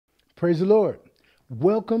Praise the Lord.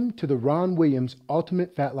 Welcome to the Ron Williams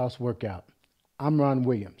Ultimate Fat Loss Workout. I'm Ron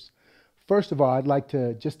Williams. First of all, I'd like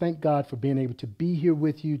to just thank God for being able to be here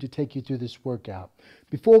with you to take you through this workout.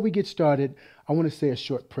 Before we get started, I want to say a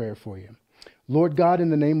short prayer for you. Lord God, in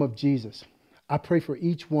the name of Jesus, I pray for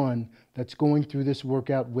each one that's going through this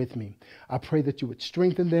workout with me. I pray that you would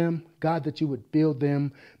strengthen them, God, that you would build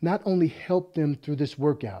them, not only help them through this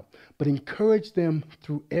workout, but encourage them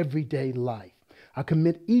through everyday life. I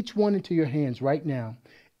commit each one into your hands right now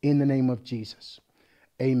in the name of Jesus.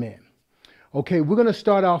 Amen. Okay, we're going to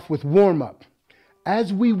start off with warm-up.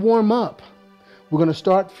 As we warm up, we're going to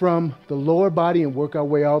start from the lower body and work our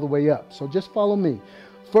way all the way up. So just follow me.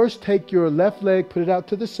 First, take your left leg, put it out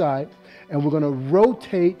to the side, and we're going to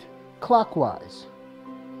rotate clockwise.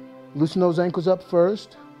 Loosen those ankles up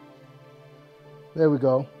first. There we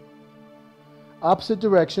go. Opposite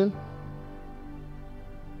direction.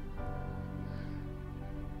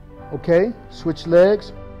 Okay, switch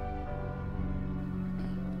legs.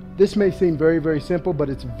 This may seem very, very simple, but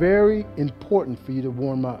it's very important for you to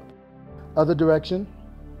warm up. Other direction.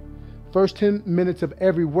 First 10 minutes of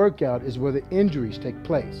every workout is where the injuries take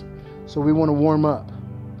place. So we want to warm up.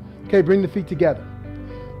 Okay, bring the feet together.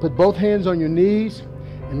 Put both hands on your knees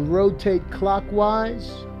and rotate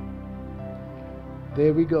clockwise.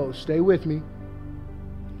 There we go. Stay with me.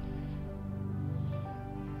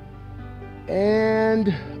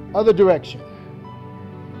 And other direction.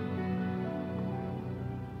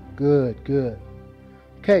 Good, good.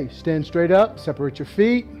 Okay, stand straight up, separate your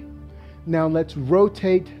feet. Now let's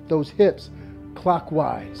rotate those hips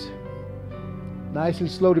clockwise. Nice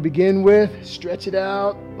and slow to begin with. Stretch it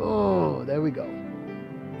out. Oh, there we go.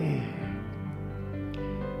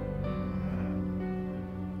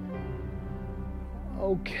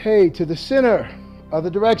 Okay, to the center, other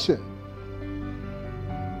direction.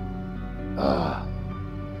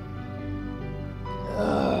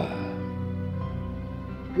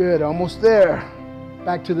 Good, almost there.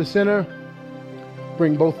 Back to the center.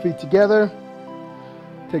 Bring both feet together.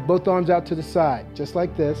 Take both arms out to the side, just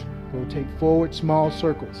like this. Rotate forward, small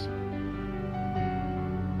circles.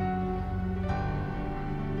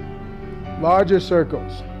 Larger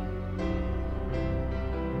circles.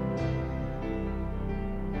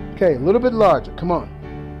 Okay, a little bit larger. Come on.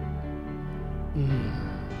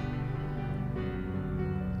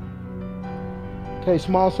 Okay,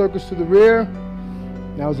 small circles to the rear.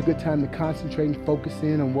 Now is a good time to concentrate and focus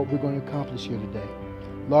in on what we're going to accomplish here today.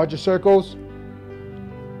 Larger circles.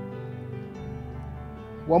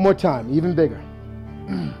 One more time, even bigger.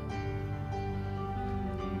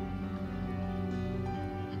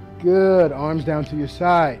 Good, arms down to your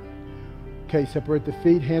side. Okay, separate the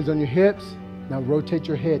feet, hands on your hips. Now rotate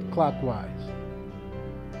your head clockwise.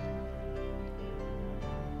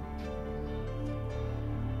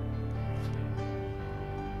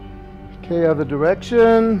 Okay, other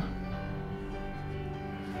direction.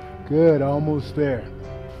 Good, almost there.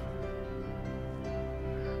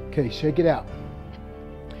 Okay, shake it out.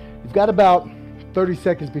 You've got about 30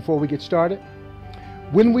 seconds before we get started.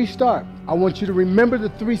 When we start, I want you to remember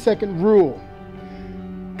the 3-second rule.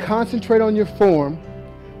 Concentrate on your form.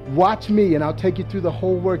 Watch me and I'll take you through the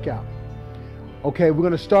whole workout. Okay, we're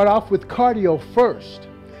going to start off with cardio first.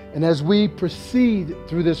 And as we proceed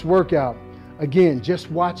through this workout, again, just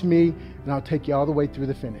watch me and I'll take you all the way through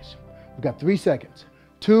the finish. We've got 3 seconds.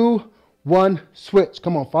 2, 1, switch.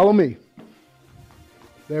 Come on, follow me.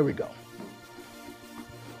 There we go.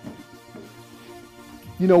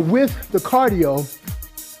 You know, with the cardio,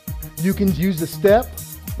 you can use the step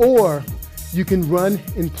or you can run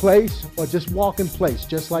in place or just walk in place,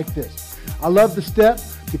 just like this. I love the step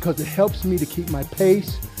because it helps me to keep my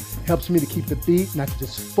pace, helps me to keep the beat, and I can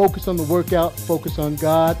just focus on the workout, focus on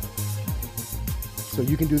God. So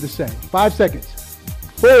you can do the same. 5 seconds.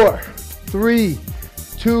 4, 3,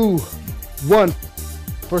 2, 1.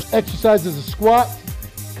 First exercise is a squat.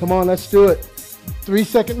 Come on, let's do it.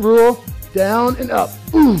 3-second rule. Down and up.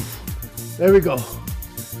 Oof. There we go.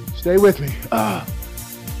 Stay with me.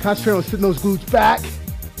 Concentrate on sitting those glutes back.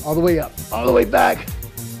 All the way up. All the way back.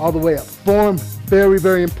 All the way up. Form, very,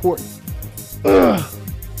 very important.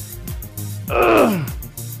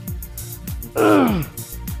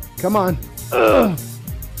 Come on.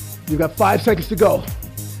 You've got 5 seconds to go.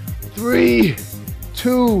 3,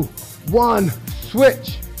 2, 1,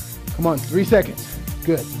 switch. Come on, 3 seconds.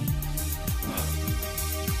 Good.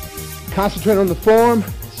 Concentrate on the form,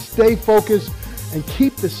 stay focused, and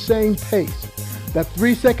keep the same pace. That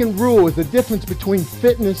 3-second rule is the difference between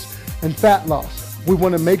fitness and fat loss. We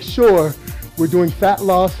want to make sure we're doing fat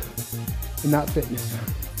loss and not fitness.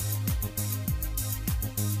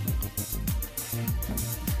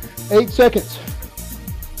 8 seconds.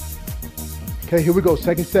 Okay, here we go.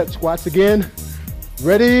 Second set, squats again.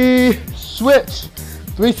 Ready, switch.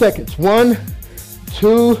 3 seconds. 1,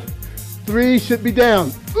 2, 3, should be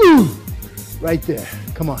down. Ooh, right there.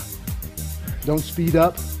 Come on. Don't speed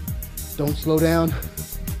up. Don't slow down.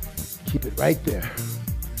 Keep it right there.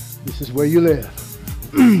 This is where you live.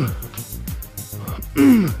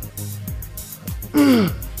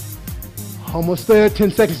 Almost there,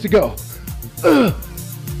 10 seconds to go.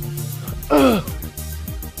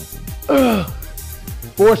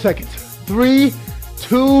 4 seconds. 3,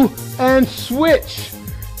 2, and switch.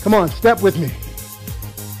 Come on, step with me.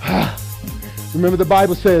 Remember the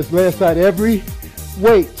Bible says, lay aside every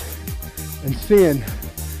weight and sin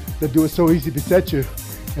that do it so easy to beset you,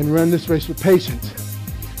 and run this race with patience.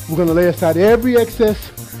 We're going to lay aside every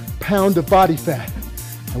excess pound of body fat,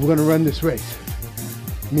 and we're going to run this race.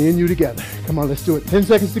 Me and you together. Come on, let's do it. 10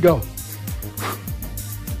 seconds to go.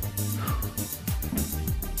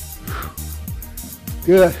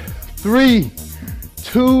 Good. 3,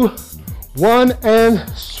 2, 1, and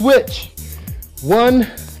switch. 1,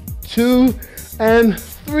 2, and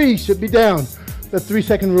 3 should be down. The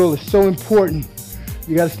 3-second rule is so important.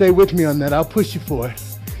 You got to stay with me on that. I'll push you for it.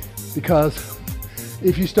 Because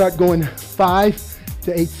if you start going 5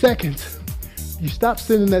 to 8 seconds, you stop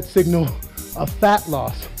sending that signal of fat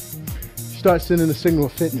loss. You start sending a signal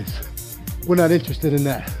of fitness. We're not interested in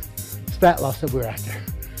that. It's fat loss that we're after.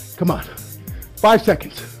 Come on. 5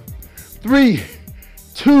 seconds. 3,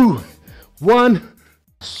 2, 1,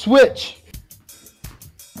 switch.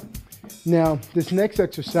 Now, this next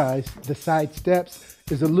exercise, the side steps,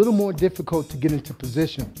 is a little more difficult to get into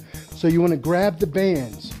position. So you want to grab the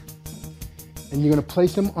bands and you're going to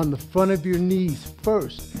place them on the front of your knees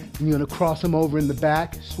first. And you're going to cross them over in the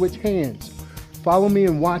back, switch hands. Follow me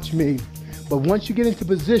and watch me. But once you get into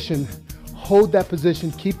position, hold that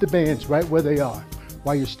position, keep the bands right where they are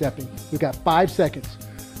while you're stepping. We've got 5 seconds.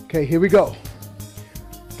 Okay, here we go.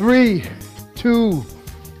 3, 2,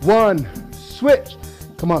 1, switch.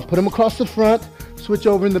 Come on, put them across the front, switch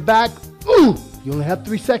over in the back. Ooh, you only have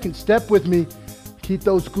 3 seconds. Step with me. Keep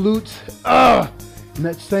those glutes in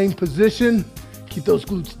that same position. Keep those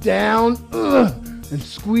glutes down and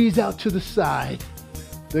squeeze out to the side.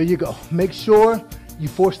 There you go. Make sure you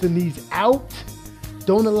force the knees out.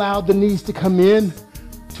 Don't allow the knees to come in.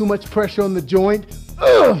 Too much pressure on the joint.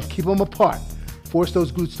 Keep them apart. Force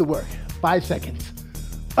those glutes to work. 5 seconds.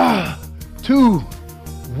 2,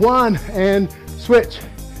 1, and switch.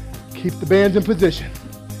 Keep the bands in position.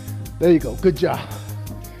 There you go. Good job.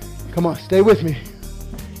 Come on, stay with me.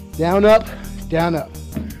 Down, up, down, up.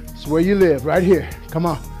 It's where you live, right here. Come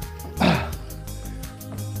on.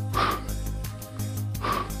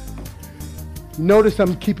 Notice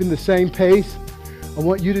I'm keeping the same pace. I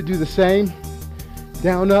want you to do the same.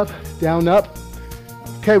 Down, up, down, up.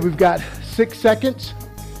 Okay, we've got 6 seconds.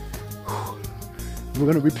 We're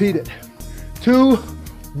gonna repeat it. 2,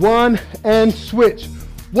 1, and switch.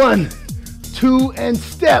 1, 2, and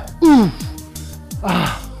step. Ooh.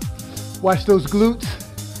 Watch those glutes.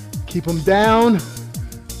 Keep them down.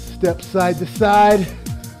 Step side to side.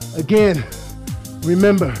 Again,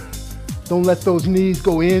 remember, don't let those knees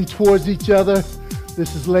go in towards each other.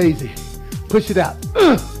 This is lazy. Push it out.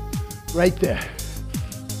 Right there.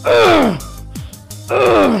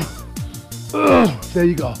 There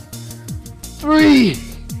you go. 3,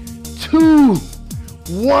 2,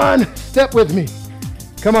 1. Step with me.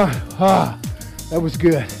 Come on. That was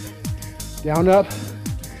good. Down, up,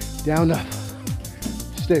 down, up.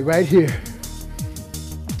 Stay right here.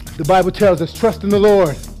 The Bible tells us, trust in the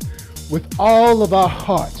Lord with all of our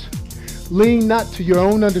hearts. Lean not to your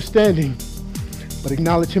own understanding, but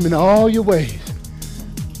acknowledge him in all your ways.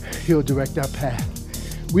 He'll direct our path.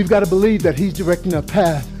 We've got to believe that he's directing our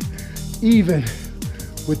path, even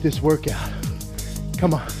with this workout.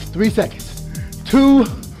 Come on, 3 seconds. 2,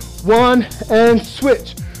 1, and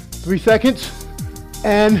switch. 3 seconds,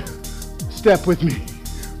 and step with me.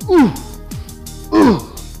 Ooh,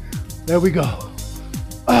 ooh, there we go.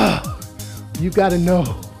 You gotta know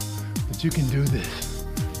that you can do this.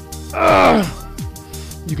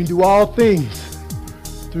 You can do all things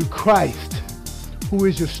through Christ, who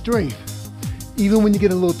is your strength. Even when you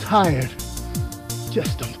get a little tired,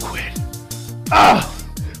 just don't quit.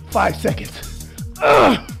 5 seconds.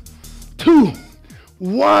 2,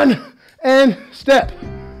 1, and step.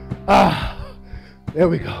 There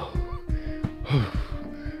we go.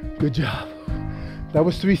 Good job. That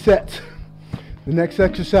was 3 sets. The next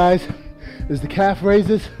exercise is the calf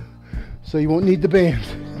raises, so you won't need the bands.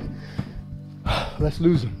 Let's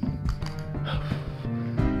lose them.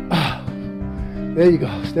 There you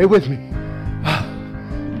go. Stay with me.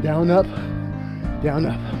 Down, up, down,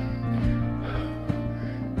 up.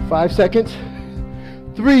 5 seconds.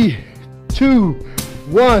 3, 2,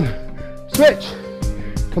 1. Switch.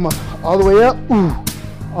 Come on, all the way up, ooh,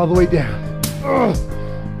 all the way down.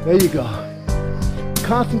 There you go.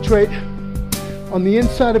 Concentrate on the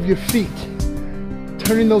inside of your feet,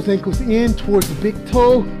 turning those ankles in towards the big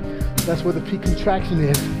toe. That's where the peak contraction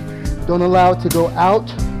is. Don't allow it to go out,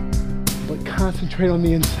 but concentrate on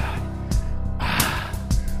the inside.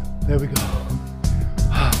 There we go.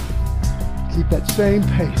 Keep that same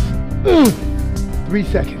pace. 3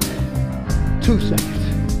 seconds, 2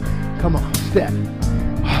 seconds. Come on, step.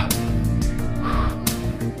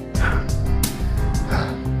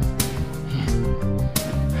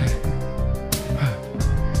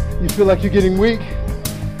 You feel like you're getting weak?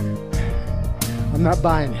 I'm not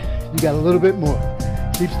buying it. You got a little bit more.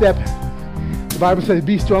 Keep stepping. The Bible says,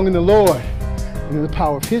 be strong in the Lord and in the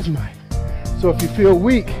power of His might. So if you feel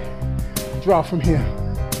weak, draw from Him.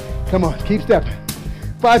 Come on, keep stepping.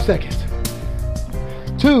 5 seconds.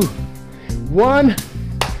 2, 1,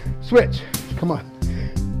 switch. Come on.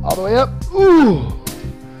 All the way up. Ooh.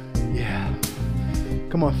 Yeah.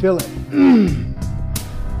 Come on, feel it.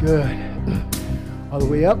 Good. All the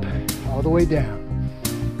way up, all the way down.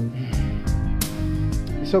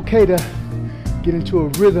 It's okay to get into a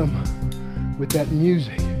rhythm with that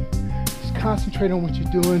music. Just concentrate on what you're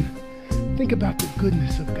doing. Think about the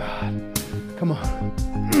goodness of God. Come on.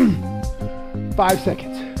 5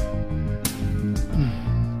 seconds.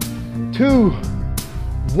 2,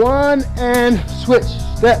 1, and switch.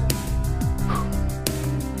 Step.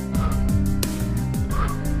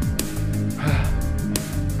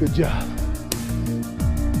 Good job.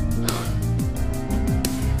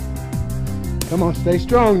 Come on, stay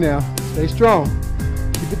strong now. Stay strong.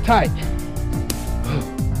 Keep it tight.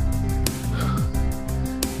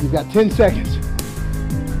 You've got 10 seconds.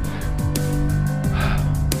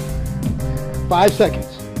 5 seconds.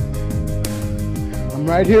 I'm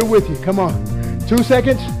right here with you. Come on. 2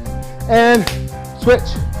 seconds and switch.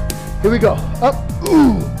 Here we go. Up.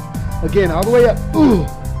 Ooh. Again, all the way up. Ooh.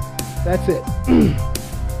 That's it.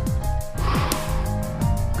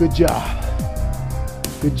 Good job.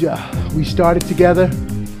 Good job. We started together.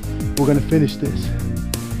 We're going to finish this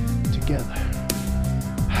together.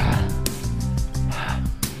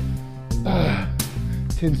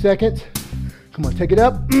 10 seconds. Come on, take it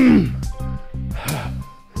up.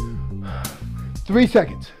 3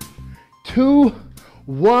 seconds. 2,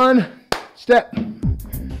 1, step.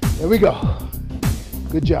 There we go.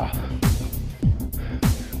 Good job.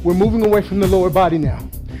 We're moving away from the lower body now.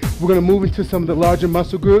 We're going to move into some of the larger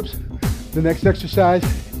muscle groups. The next exercise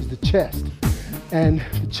is the chest. And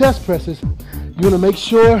the chest presses, you want to make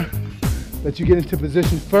sure that you get into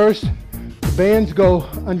position first. The bands go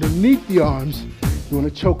underneath the arms. You want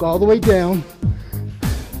to choke all the way down.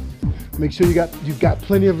 Make sure you've got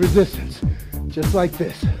plenty of resistance, just like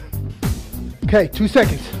this. Okay, 2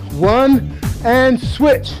 seconds. 1, and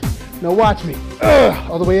switch. Now watch me.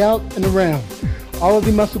 All the way out and around. All of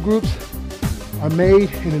the muscle groups are made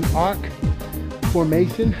in an arc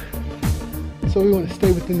formation. So we want to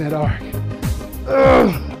stay within that arc.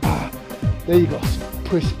 There you go.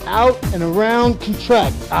 Push out and around,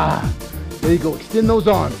 contract. There you go. Extend those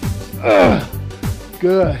arms.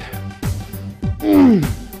 Good.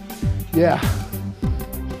 Yeah.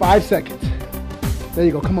 5 seconds. There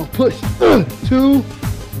you go. Come on, push. 2,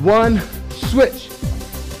 1, switch.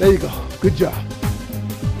 There you go. Good job.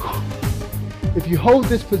 If you hold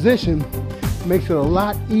this position, it makes it a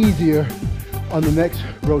lot easier on the next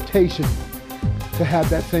rotation to have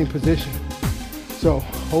that same position. So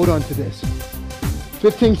hold on to this.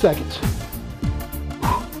 15 seconds.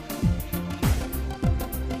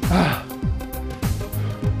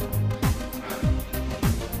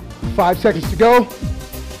 5 seconds to go.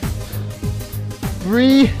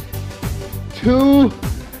 3, 2,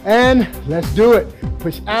 and let's do it.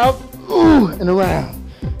 Push out, ooh, and around.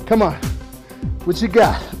 Come on. What you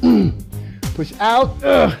got? Push out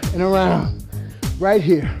and around. Right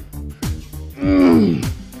here.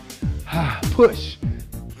 Push.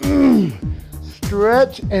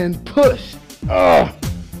 Stretch and push.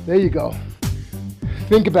 There you go.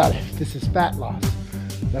 Think about it. This is fat loss.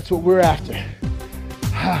 That's what we're after.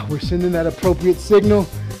 We're sending that appropriate signal,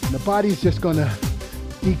 and the body's just gonna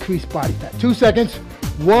decrease body fat. 2 seconds.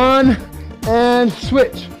 1, and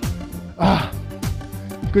switch.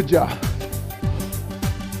 Good job.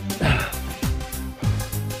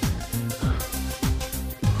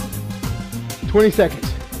 $20 seconds.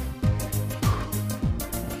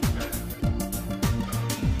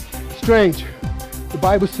 Strange. The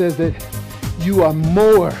Bible says that you are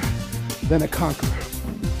more than a conqueror.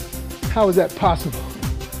 How is that possible?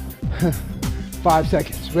 5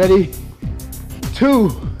 seconds. Ready? 2,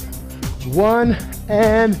 1,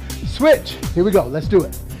 and switch. Here we go. Let's do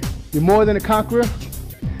it. You're more than a conqueror.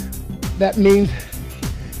 That means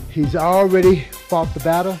he's already fought the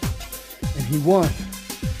battle and he won.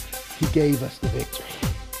 He gave us the victory.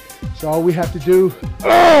 So all we have to do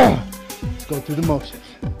is go through the motions.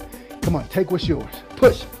 Come on, take what's yours.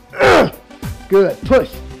 Push. Good.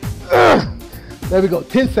 Push. There we go.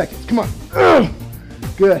 10 seconds. Come on.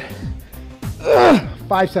 Good.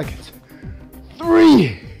 5 seconds.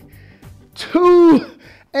 3, 2,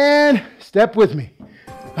 and step with me.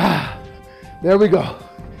 There we go.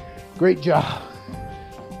 Great job.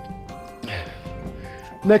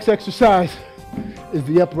 Next exercise is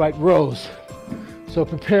the upright rows. So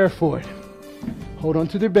prepare for it. Hold on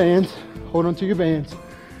to their bands. Hold on to your bands.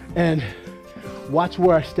 And watch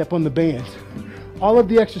where I step on the bands. All of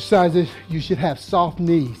the exercises, you should have soft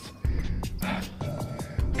knees.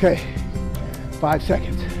 Okay, 5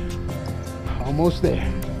 seconds. Almost there.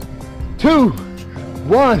 2,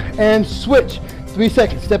 1, and switch. 3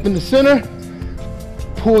 seconds. Step in the center.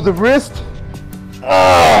 Pull the wrist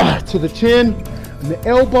to the chin and the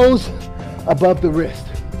elbows above the wrist.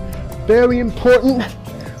 Very important.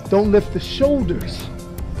 Don't lift the shoulders,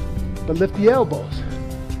 but lift the elbows.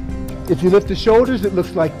 If you lift the shoulders, it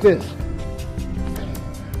looks like this.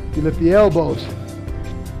 If you lift the elbows,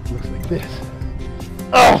 it looks like this.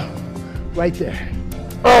 Right there.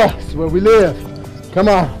 This is where we live. Come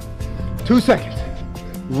on. 2 seconds.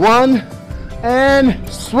 1, and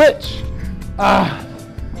switch.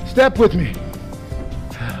 Step with me.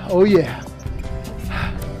 Oh yeah.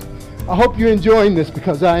 I hope you're enjoying this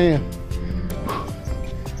because I am.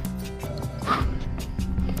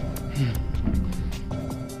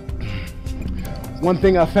 One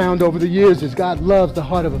thing I found over the years is God loves the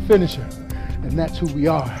heart of a finisher, and that's who we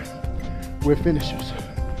are. We're finishers.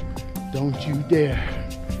 Don't you dare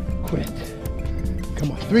quit.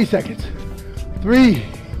 Come on, 3 seconds. 3,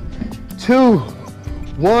 2,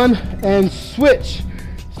 1, and switch.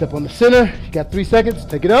 Step on the center. You got 3 seconds.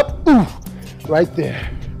 Take it up. Ooh, right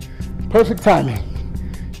there. Perfect timing.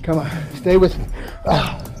 Come on, stay with me.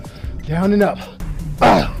 Down and up.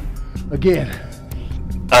 Again.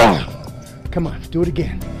 Come on, do it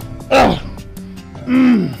again.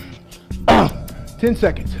 10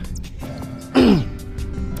 seconds.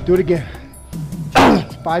 Do it again.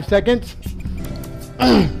 5 seconds.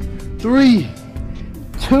 3,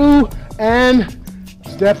 2, and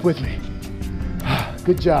step with me.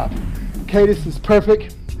 Good job. Cadence is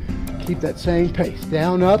perfect. Keep that same pace.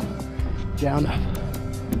 Down, up, down, up.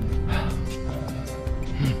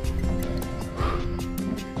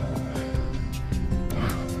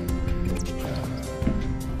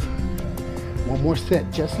 One more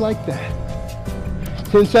set, just like that.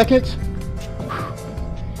 10 seconds.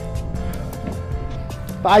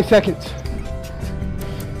 5 seconds.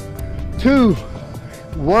 2,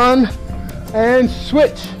 1, and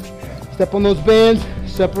switch. Step on those bands,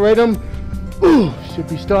 separate them. Ooh, should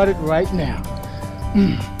be started right now.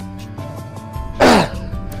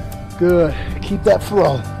 Good, keep that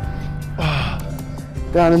flow.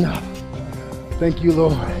 Down and up. Thank you,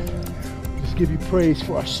 Lord. Just give you praise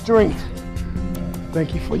for our strength.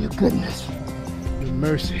 Thank you for your goodness, your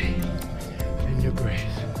mercy, and your grace.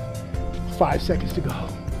 5 seconds to go.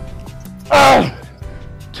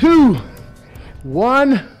 2,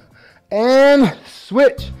 1, and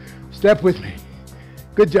switch. Step with me.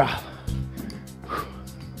 Good job.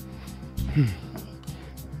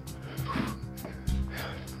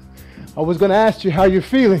 I was going to ask you how you're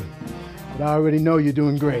feeling, but I already know you're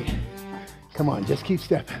doing great. Come on, just keep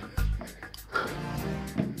stepping.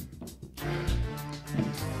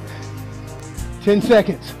 10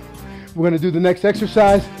 seconds. We're going to do the next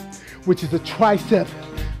exercise, which is the tricep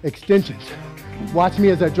extensions. Watch me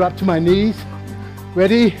as I drop to my knees.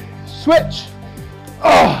 Ready? Switch.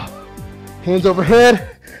 Hands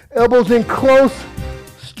overhead, elbows in close,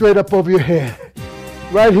 straight up over your head.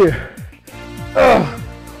 Right here.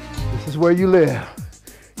 This is where you live.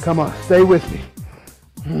 Come on, stay with me.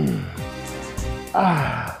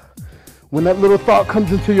 When that little thought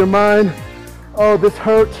comes into your mind, oh, this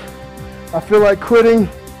hurts, I feel like quitting.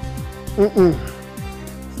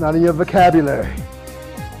 It's not in your vocabulary.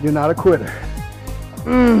 You're not a quitter.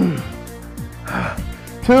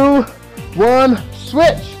 2, 1,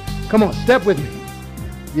 switch. Come on, step with me.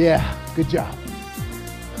 Yeah, good job.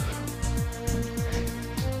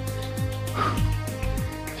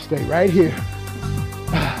 Stay right here.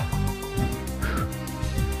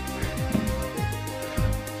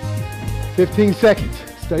 15 seconds.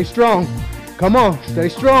 Stay strong. Come on, stay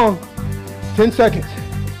strong. 10 seconds.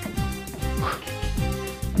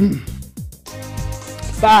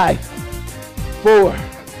 5, 4,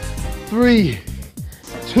 3,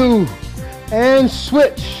 2, and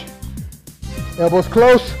switch. Elbows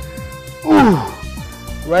close. Ooh,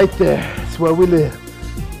 right there. That's where we live.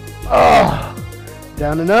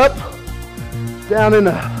 Down and up. Down and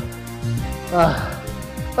up.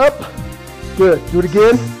 Up. Good. Do it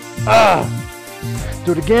again.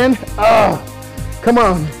 Do it again. Come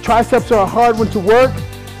on. Triceps are a hard one to work,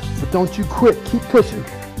 but don't you quit. Keep pushing.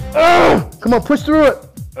 Come on, push through it.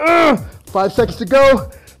 5 seconds to go.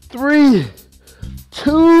 3,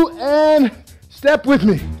 2, and step with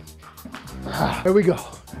me. Here we go.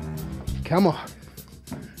 Come on.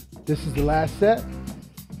 This is the last set.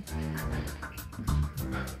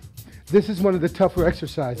 This is one of the tougher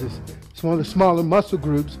exercises. It's one of the smaller muscle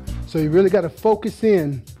groups, so you really got to focus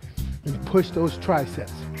in and push those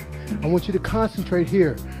triceps. I want you to concentrate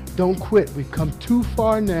here. Don't quit. We've come too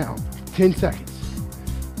far now. 10 seconds.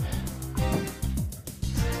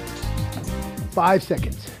 5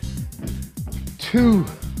 seconds. 2,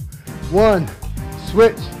 1.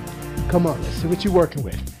 Switch. Come on, let's see what you're working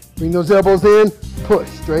with. Bring those elbows in. Push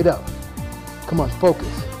straight up. Come on, focus.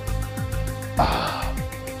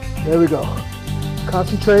 There we go.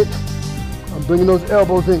 Concentrate on bringing those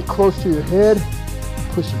elbows in close to your head.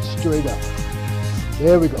 Pushing straight up.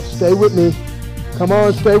 There we go. Stay with me. Come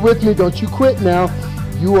on, stay with me. Don't you quit now.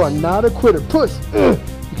 You are not a quitter. Push. You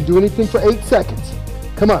can do anything for 8 seconds.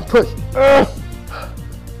 Come on, push.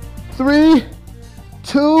 3,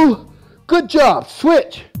 2, good job.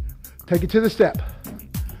 Switch. Take it to the step.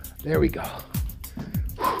 There we go.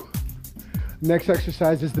 Next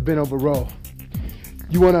exercise is the bent over row.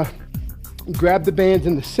 You want to grab the bands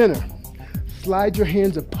in the center. Slide your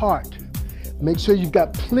hands apart. Make sure you've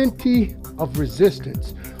got plenty of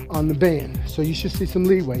resistance on the band. So you should see some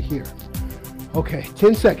leeway here. Okay,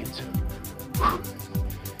 10 seconds.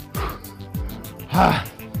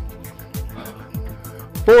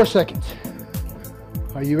 4 seconds.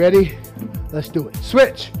 Are you ready? Let's do it.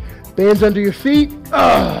 Switch. Bands under your feet.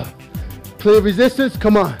 Plenty of resistance.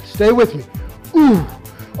 Come on, stay with me. Ooh.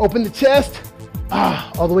 Open the chest.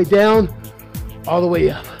 All the way down, all the way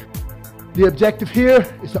up. The objective here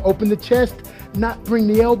is to open the chest, not bring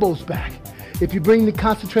the elbows back. If you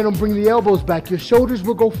concentrate on bringing the elbows back, your shoulders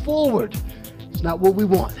will go forward. It's not what we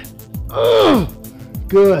want.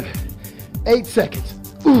 Good. 8 seconds.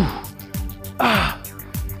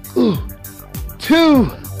 2,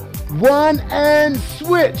 1, and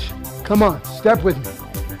switch. Come on, step with me.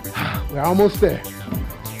 We're almost there.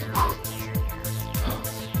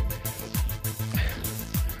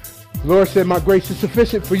 The Lord said, my grace is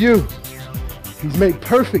sufficient for you. He's made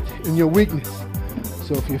perfect in your weakness.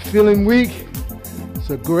 So if you're feeling weak, it's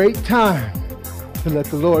a great time to let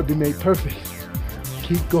the Lord be made perfect.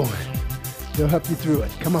 Keep going. He'll help you through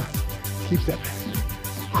it. Come on. Keep stepping.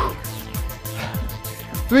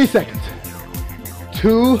 3 seconds.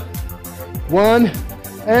 2, 1,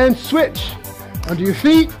 and switch. Under your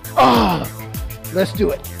feet. Let's do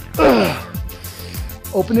it.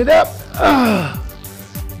 Open it up.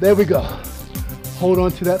 There we go. Hold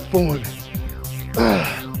on to that form.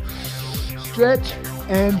 Stretch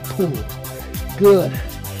and pull. Good.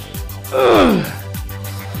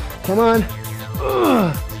 Come on.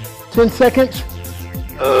 10 seconds.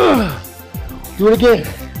 Do it again.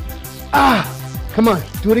 Come on.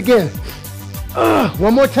 Do it again.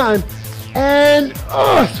 One more time. And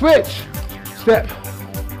switch. Step.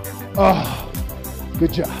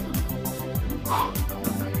 Good job.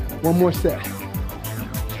 One more set.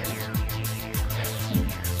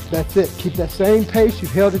 That's it. Keep that same pace.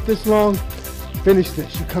 You've held it this long. Finish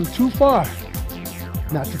this. You've come too far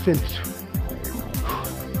not to finish.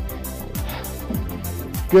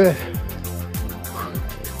 Good.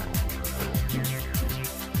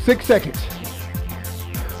 6 seconds.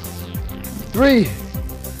 3,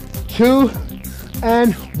 2,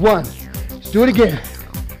 and 1. Let's do it again.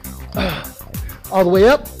 All the way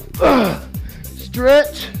up.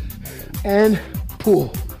 Stretch and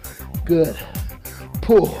pull. Good.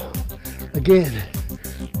 Pull. Again.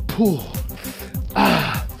 Pull.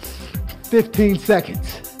 15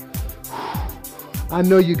 seconds. I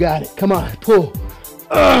know you got it. Come on. Pull.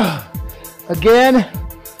 Again.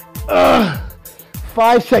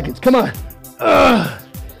 5 seconds. Come on.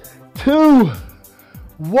 2,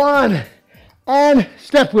 1, and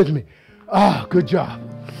step with me. Good job.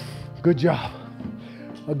 Good job.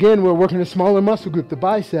 Again, we're working a smaller muscle group, the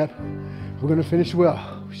bicep. We're going to finish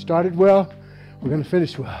well. We started well. We're going to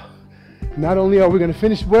finish well. Not only are we going to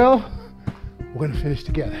finish well, we're going to finish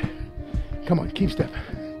together. Come on, keep stepping.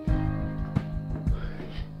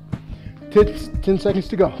 10 seconds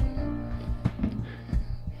to go.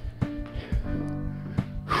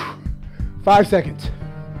 5 seconds.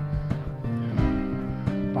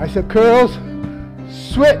 Bicep curls.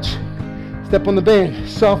 Switch. Step on the band.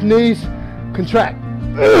 Soft knees. Contract.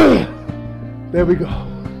 There we go.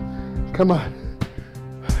 Come on.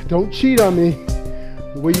 Don't cheat on me.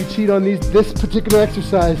 The way you cheat on this particular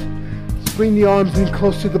exercise, bring the arms in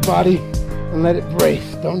close to the body and let it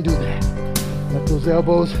brace. Don't do that. Let those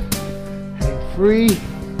elbows hang free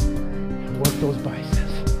and work those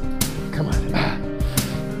biceps. Come on.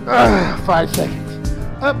 5 seconds.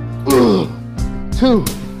 Up. 2,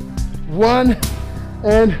 1,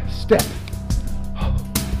 and step.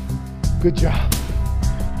 Good job.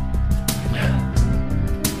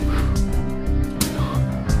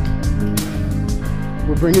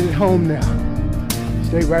 We're bringing it home now.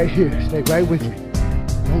 Stay right here. Stay right with me.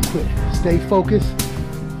 Don't quit. Stay focused.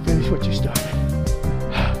 Finish what you started.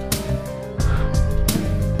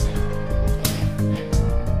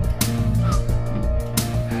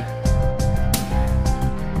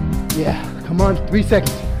 Yeah, come on. 3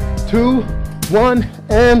 seconds. 2, 1,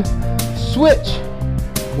 and switch.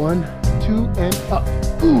 1, 2, and up.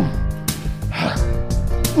 Ooh.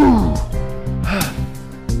 Ooh.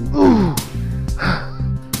 Ooh.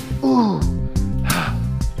 Ooh.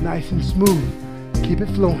 Nice and smooth. Keep it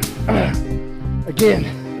flowing. Again.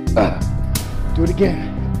 Do it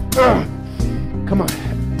again. Come on.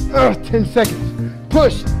 10 seconds.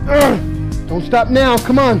 Push. Don't stop now.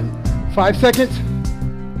 Come on. 5 seconds.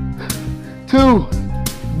 2,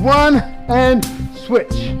 1, and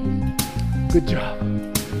switch. Good job.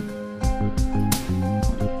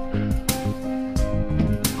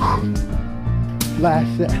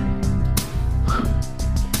 Last set.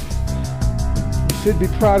 You should be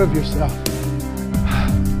proud of yourself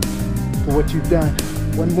for what you've done.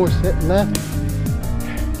 One more set left,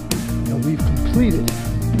 and we've completed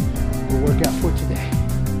the workout for today.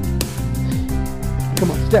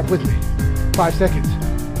 Come on, step with me. 5 seconds.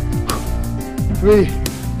 3,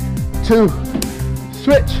 2,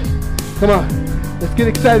 switch. Come on, let's get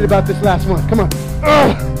excited about this last one. Come on.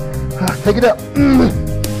 Take it up.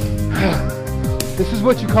 This is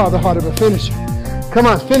what you call the heart of a finisher. Come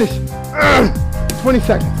on, finish. 20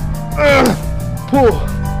 seconds. Pull.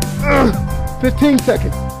 15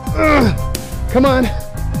 seconds. Come on.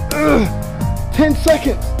 10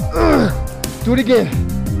 seconds. Do it again.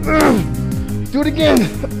 Do it again.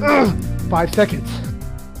 5 seconds.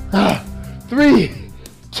 3,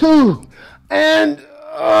 2, and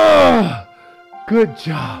good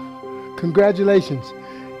job. Congratulations.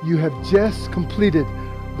 You have just completed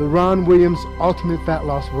the Ron Williams Ultimate Fat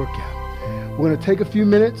Loss Workout. We're going to take a few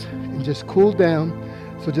minutes and just cool down.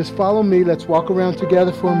 So just follow me. Let's walk around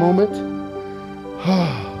together for a moment.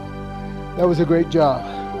 That was a great job.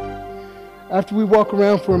 After we walk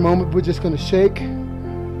around for a moment, we're just going to shake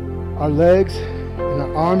our legs and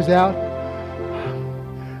our arms out.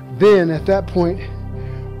 Then at that point,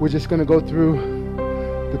 we're just going to go through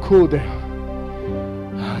the cool down.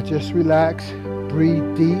 Just relax,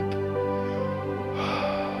 breathe deep.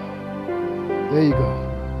 There you go.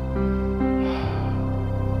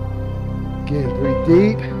 Again, breathe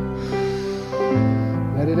deep.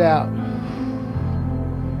 Let it out.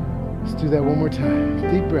 Let's do that one more time.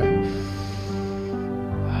 Deep breath.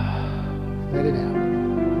 Let it out.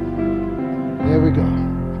 There we go.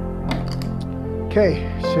 Okay,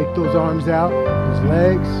 shake those arms out, those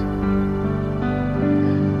legs.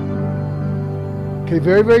 Okay,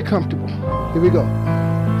 very, very comfortable. Here we go.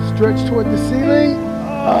 Stretch toward the ceiling.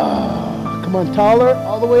 Come on, taller,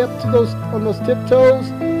 all the way up to those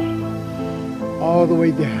tiptoes. All the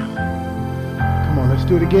way down. Come on, let's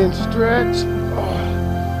do it again. Stretch.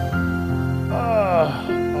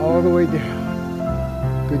 All the way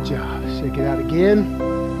down. Good job. Shake it out again.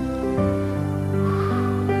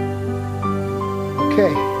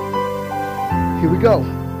 Okay, here we go.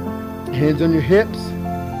 Hands on your hips,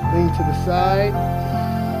 lean to the side.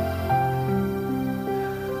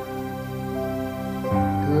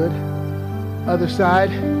 Good. Other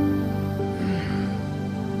side.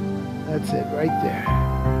 That's it, right there.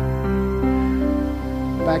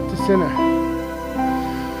 Back to center.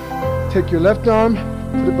 Take your left arm,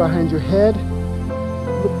 put it behind your head,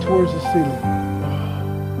 look towards the ceiling.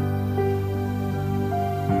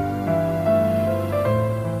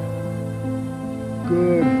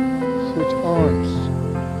 Good. Switch arms.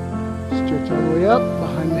 Stretch all the way up,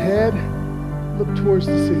 behind the head. Look towards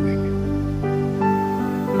the ceiling.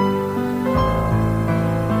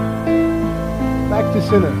 Back to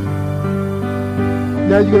center.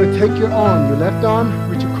 Now you're going to take your arm, your left arm,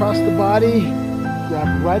 reach across the body,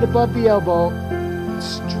 grab right above the elbow, and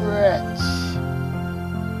stretch.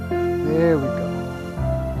 There we go.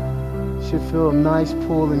 should feel a nice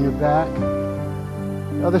pull in your back.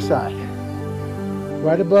 Other side.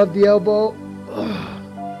 Right above the elbow.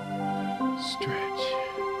 Stretch.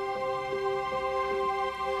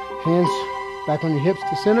 Hands back on your hips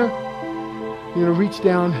to center. You're going to reach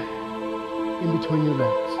down in between your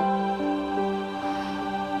legs.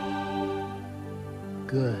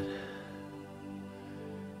 Good.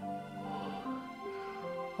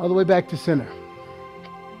 All the way back to center.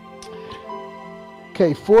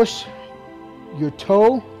 Okay, force your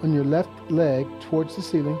toe on your left leg towards the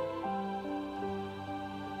ceiling.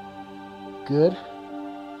 Good.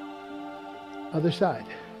 Other side.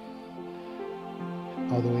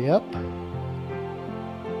 All the way up.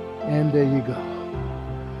 And there you go.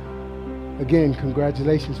 Again,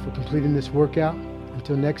 congratulations for completing this workout.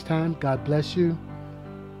 Until next time, God bless you.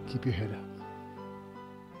 Keep your head up.